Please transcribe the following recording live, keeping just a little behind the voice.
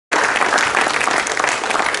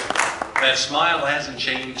That smile hasn't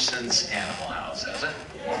changed since Animal House, has it?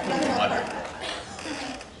 Wonderful.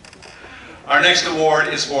 Our next award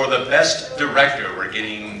is for the Best Director. We're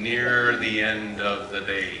getting near the end of the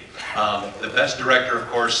day. The Best Director, of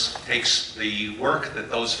course, takes the work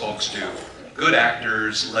that those folks do. Good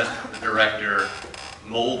actors let the director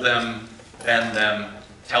mold them, bend them,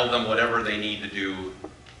 tell them whatever they need to do,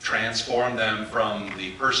 transform them from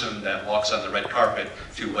the person that walks on the red carpet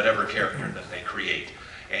to whatever character that they create.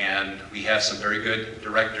 And we have some very good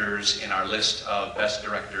directors in our list of best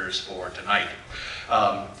directors for tonight.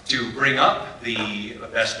 To bring up the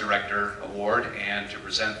Best Director Award and to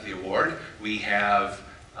present the award, we have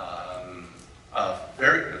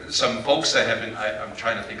some folks that have been, I'm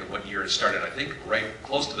trying to think of what year it started, I think right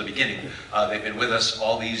close to the beginning. They've been with us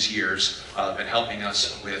all these years, been helping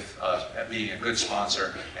us with being a good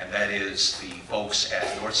sponsor, and that is the folks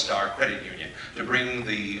at North Star Credit Union. To bring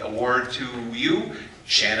the award to you,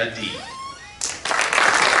 Shanna D.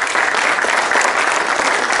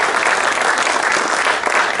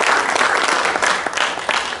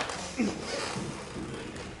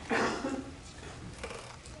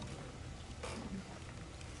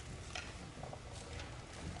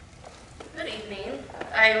 Good evening.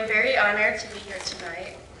 I am very honored to be here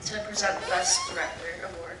tonight to present the Best Director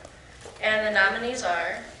Award. And the nominees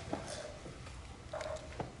are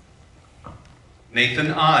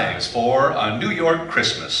Nathan Ives for A New York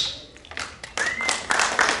Christmas.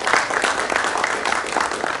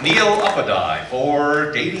 Neil Upadai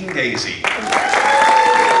for Dating Daisy.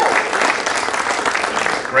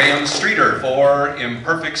 Graham Streeter for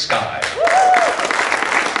Imperfect Sky.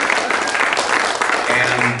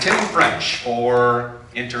 And Tim French for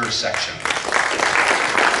Intersection.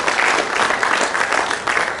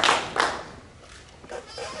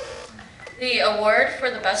 the award for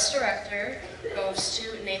the Best Director goes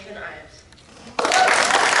to Nathan Ives.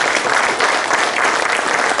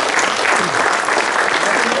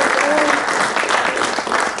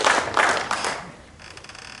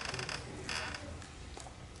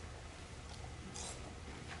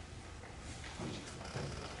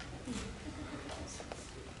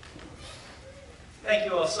 Thank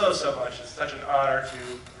you all so much. It's such an honor to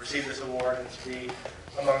receive this award and to be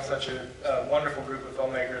among such a wonderful group of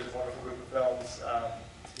filmmakers, a wonderful group of films.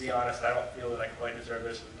 To be honest, I don't feel that I quite deserve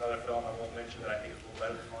this with another film. I won't mention that I think it's a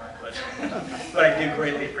little better than mine, but I do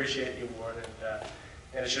greatly appreciate the award,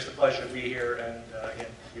 and it's just a pleasure to be here and again,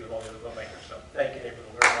 to be with all the other filmmakers. So thank you, April,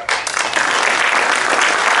 very much.